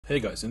Hey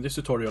guys, in this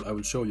tutorial I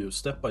will show you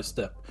step by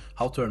step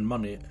how to earn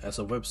money as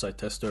a website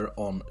tester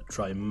on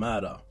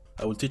Trymata.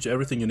 I will teach you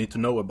everything you need to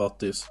know about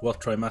this, what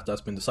Trymata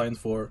has been designed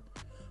for,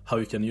 how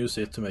you can use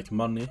it to make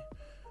money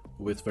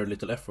with very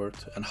little effort,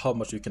 and how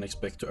much you can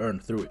expect to earn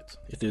through it.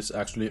 It is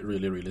actually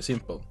really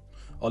simple.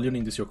 All you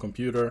need is your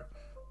computer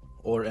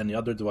or any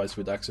other device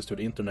with access to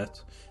the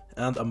internet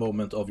and a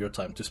moment of your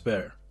time to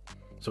spare.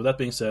 So that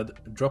being said,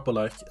 drop a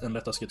like and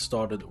let us get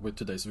started with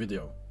today's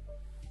video.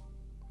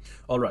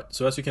 Alright,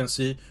 so as you can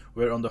see,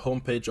 we're on the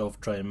homepage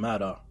of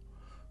Trymata.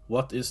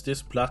 What is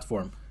this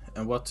platform?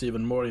 And what's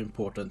even more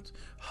important,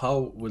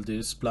 how will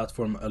this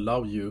platform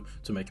allow you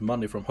to make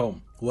money from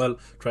home? Well,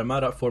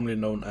 Trymata, formerly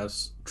known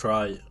as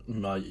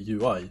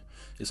TryMyUI,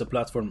 is a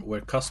platform where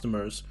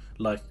customers,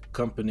 like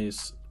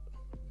companies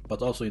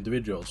but also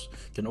individuals,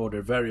 can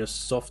order various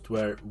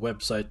software,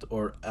 website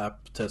or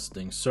app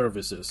testing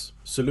services.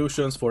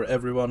 Solutions for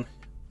everyone,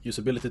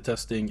 usability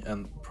testing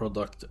and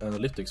product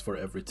analytics for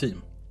every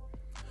team.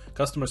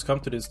 Customers come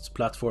to this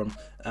platform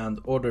and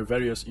order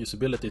various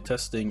usability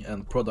testing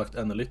and product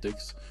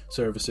analytics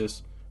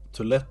services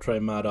to let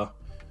Trymata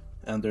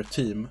and their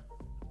team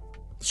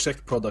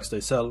check products they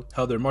sell,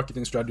 how their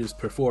marketing strategies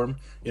perform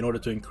in order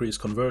to increase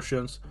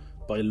conversions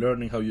by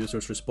learning how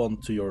users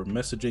respond to your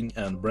messaging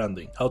and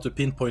branding, how to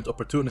pinpoint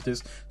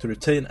opportunities to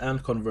retain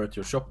and convert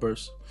your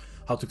shoppers,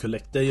 how to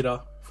collect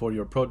data for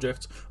your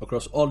projects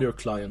across all your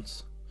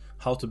clients,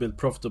 how to build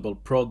profitable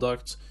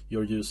products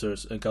your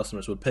users and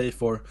customers will pay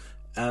for,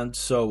 and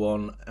so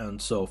on and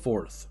so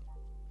forth.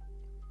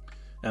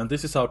 And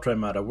this is how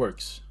Trymata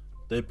works.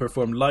 They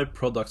perform live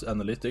product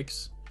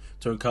analytics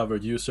to uncover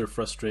user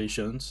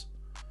frustrations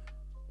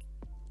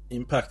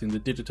impacting the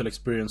digital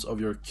experience of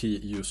your key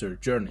user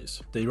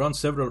journeys. They run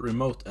several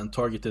remote and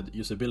targeted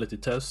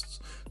usability tests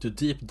to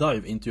deep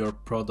dive into your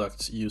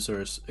product's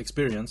user's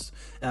experience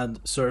and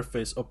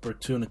surface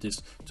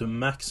opportunities to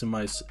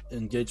maximize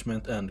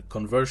engagement and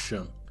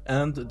conversion.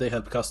 And they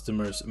help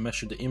customers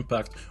measure the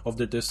impact of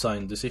their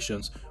design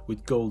decisions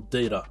with goal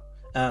data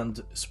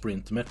and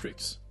sprint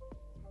metrics.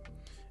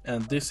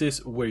 And this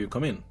is where you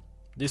come in.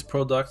 These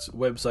products,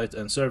 websites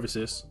and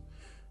services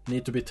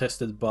need to be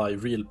tested by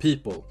real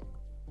people,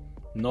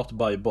 not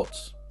by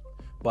bots,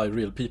 by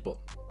real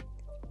people.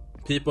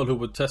 People who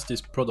would test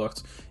these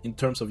products in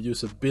terms of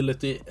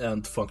usability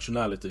and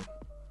functionality.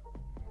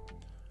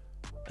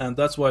 And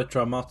that's why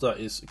Trymata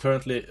is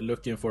currently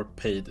looking for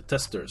paid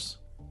testers.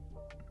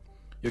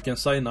 You can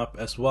sign up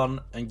as one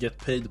and get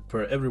paid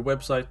per every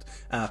website,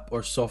 app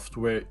or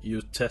software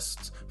you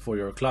test for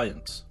your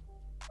clients.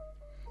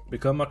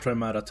 Become a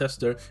Trymata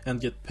tester and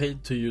get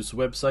paid to use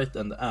website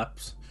and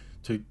apps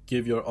to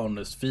give your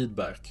honest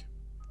feedback.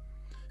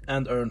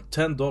 And earn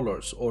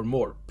 $10 or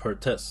more per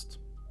test.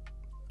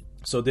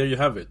 So there you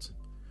have it.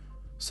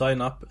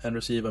 Sign up and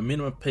receive a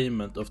minimum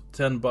payment of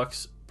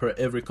 $10 per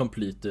every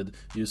completed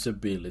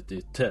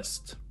usability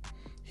test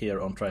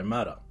here on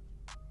Trymata.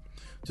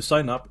 To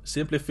sign up,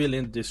 simply fill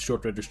in this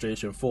short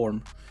registration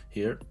form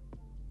here,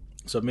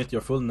 submit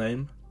your full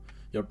name,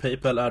 your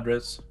PayPal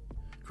address,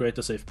 create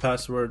a safe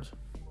password,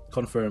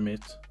 confirm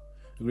it,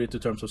 agree to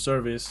terms of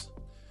service,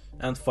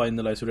 and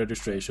finalize your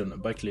registration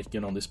by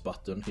clicking on this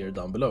button here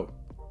down below.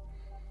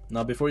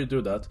 Now before you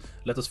do that,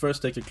 let us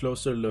first take a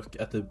closer look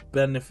at the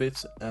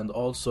benefits and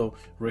also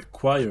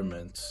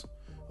requirements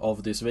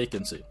of this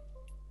vacancy.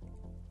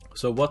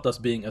 So what does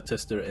being a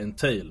tester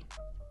entail?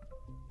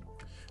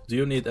 Do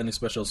you need any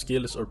special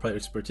skills or prior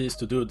expertise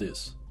to do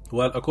this?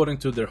 Well, according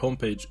to their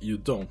homepage, you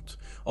don't.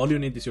 All you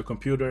need is your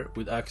computer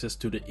with access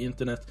to the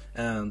internet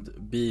and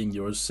being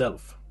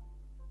yourself.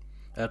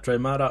 At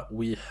Trymata,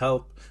 we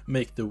help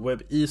make the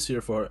web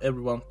easier for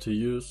everyone to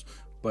use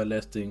by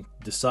letting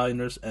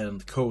designers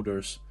and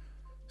coders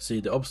see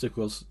the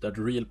obstacles that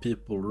real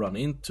people run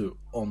into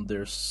on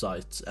their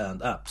sites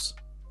and apps.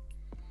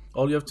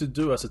 All you have to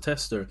do as a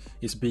tester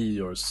is be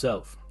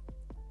yourself.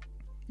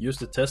 Use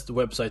the test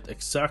website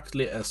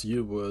exactly as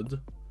you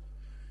would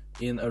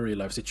in a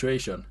real-life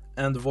situation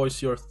and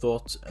voice your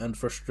thoughts and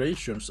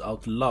frustrations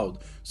out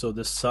loud so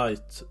the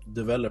site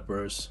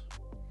developers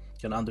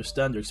can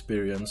understand your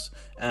experience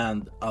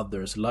and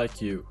others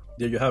like you.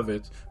 There you have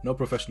it. No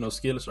professional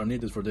skills are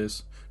needed for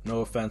this,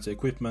 no fancy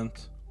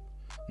equipment,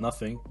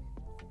 nothing.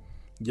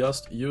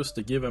 Just use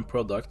the given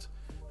product,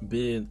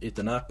 be it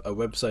an app, a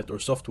website or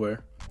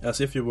software, as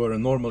if you were a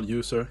normal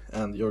user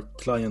and your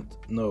client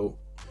know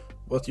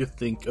what you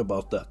think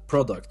about that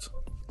product.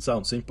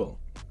 Sounds simple.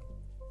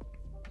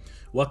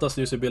 What does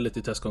the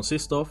usability test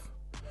consist of?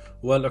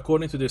 Well,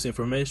 according to this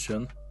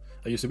information,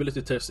 a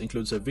usability test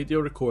includes a video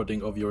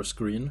recording of your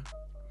screen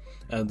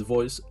and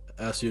voice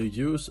as you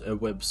use a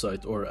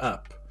website or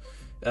app,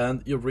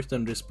 and your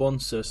written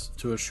responses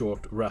to a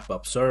short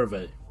wrap-up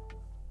survey.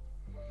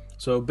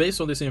 So based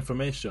on this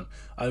information,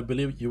 I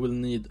believe you will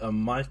need a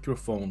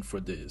microphone for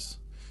this,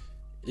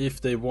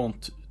 if they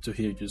want to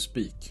hear you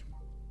speak.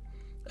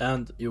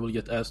 And you will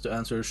get asked to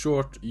answer a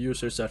short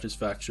user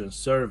satisfaction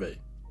survey.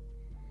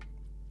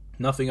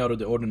 Nothing out of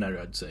the ordinary,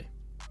 I'd say.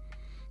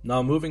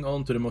 Now moving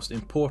on to the most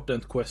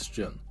important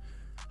question.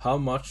 How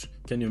much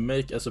can you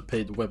make as a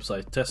paid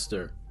website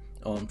tester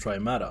on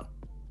Trymata?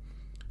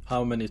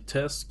 How many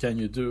tests can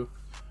you do?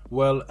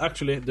 Well,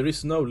 actually, there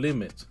is no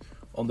limit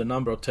on the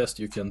number of tests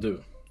you can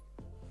do,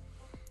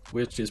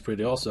 which is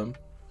pretty awesome.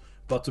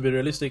 But to be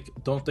realistic,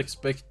 don't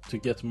expect to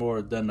get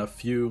more than a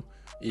few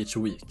each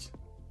week.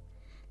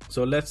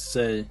 So let's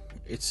say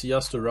it's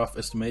just a rough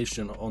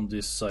estimation on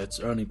this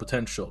site's earning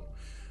potential.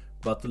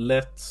 But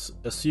let's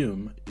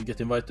assume you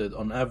get invited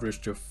on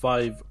average to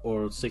 5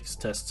 or 6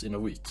 tests in a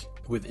week,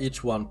 with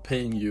each one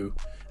paying you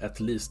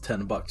at least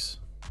 $10.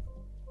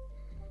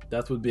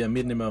 That would be a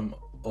minimum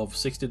of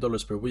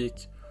 $60 per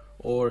week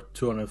or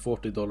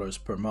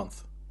 $240 per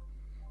month,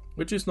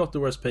 which is not the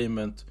worst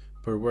payment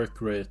per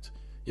work rate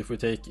if we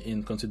take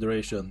in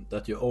consideration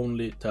that your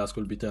only task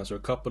will be to answer a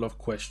couple of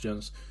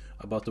questions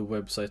about the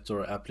website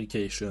or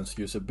application's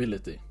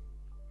usability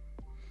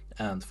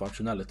and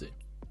functionality.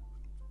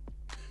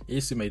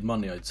 Easy made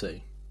money, I'd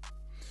say.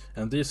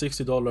 And these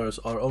 $60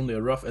 are only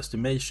a rough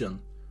estimation.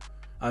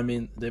 I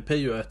mean, they pay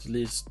you at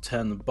least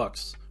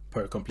 $10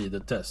 per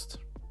completed test,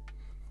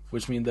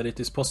 which means that it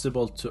is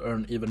possible to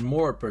earn even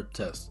more per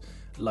test,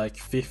 like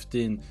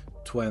 15,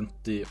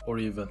 20 or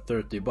even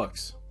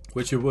 $30,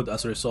 which you would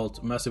as a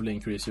result massively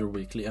increase your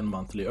weekly and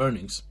monthly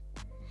earnings.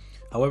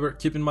 However,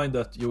 keep in mind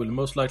that you will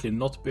most likely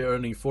not be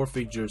earning 4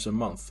 figures a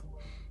month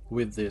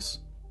with this.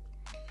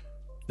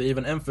 They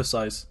even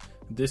emphasize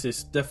this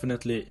is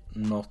definitely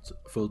not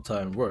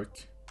full-time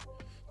work,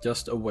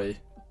 just a way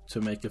to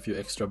make a few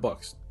extra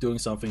bucks, doing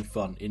something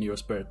fun in your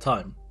spare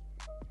time.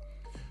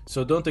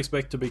 So don't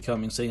expect to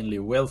become insanely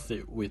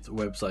wealthy with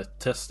website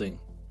testing.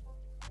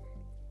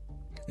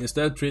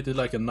 Instead, treat it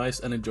like a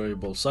nice and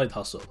enjoyable side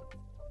hustle.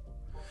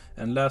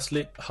 And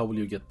lastly, how will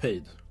you get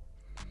paid?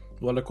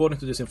 Well, according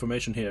to this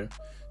information here,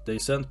 they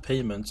send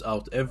payments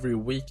out every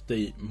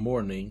weekday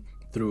morning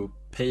through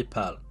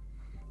PayPal.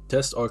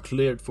 Tests are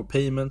cleared for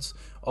payments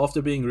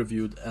after being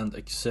reviewed and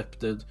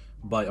accepted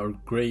by our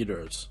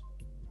graders,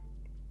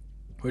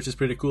 which is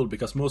pretty cool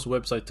because most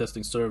website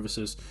testing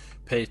services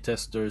pay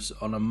testers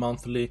on a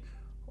monthly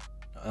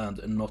and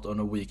not on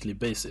a weekly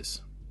basis.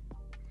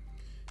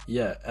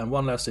 Yeah, and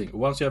one last thing,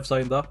 once you have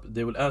signed up,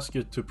 they will ask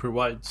you to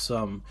provide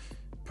some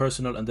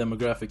personal and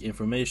demographic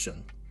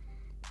information,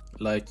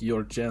 like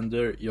your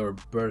gender, your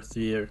birth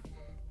year,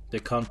 the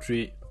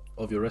country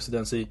of your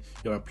residency,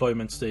 your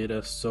employment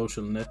status,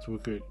 social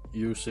network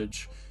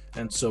usage,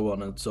 and so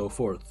on and so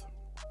forth.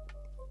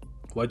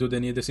 Why do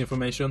they need this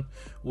information?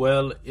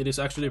 Well, it is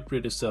actually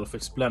pretty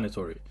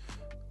self-explanatory.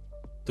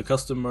 The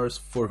customers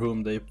for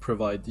whom they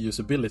provide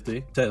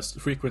usability tests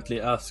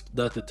frequently ask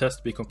that the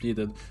test be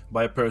completed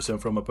by a person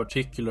from a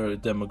particular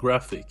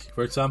demographic.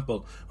 For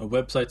example, a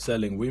website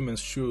selling women's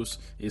shoes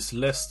is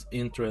less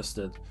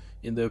interested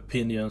in the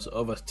opinions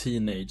of a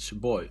teenage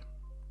boy,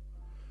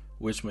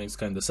 which makes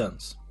kinda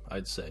sense,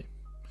 I'd say.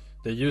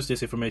 They use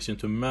this information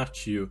to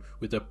match you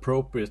with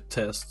appropriate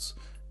tests,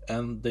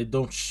 and they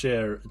don't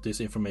share this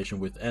information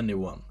with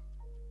anyone.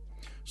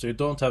 So you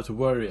don't have to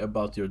worry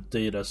about your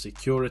data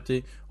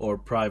security or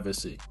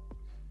privacy.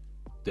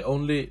 The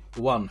only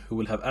one who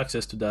will have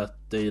access to that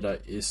data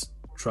is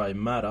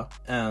Trymata,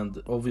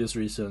 and obvious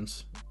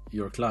reasons,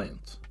 your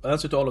client.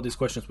 Answer to all of these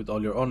questions with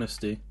all your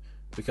honesty,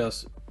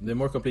 because the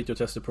more complete your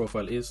tester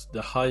profile is,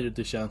 the higher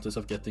the chances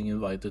of getting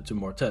invited to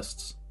more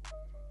tests.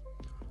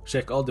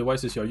 Check all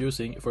devices you are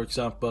using, for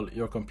example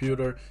your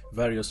computer,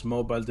 various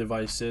mobile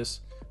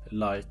devices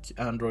like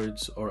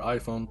Androids or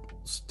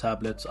iPhones,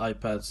 tablets,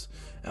 iPads,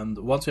 and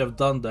once you have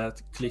done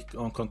that, click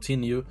on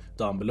continue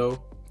down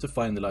below to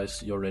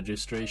finalize your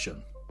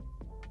registration.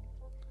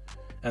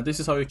 And this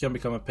is how you can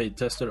become a paid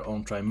tester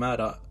on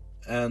Trymata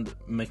and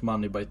make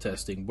money by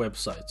testing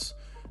websites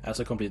as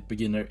a complete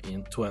beginner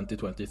in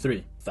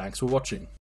 2023. Thanks for watching.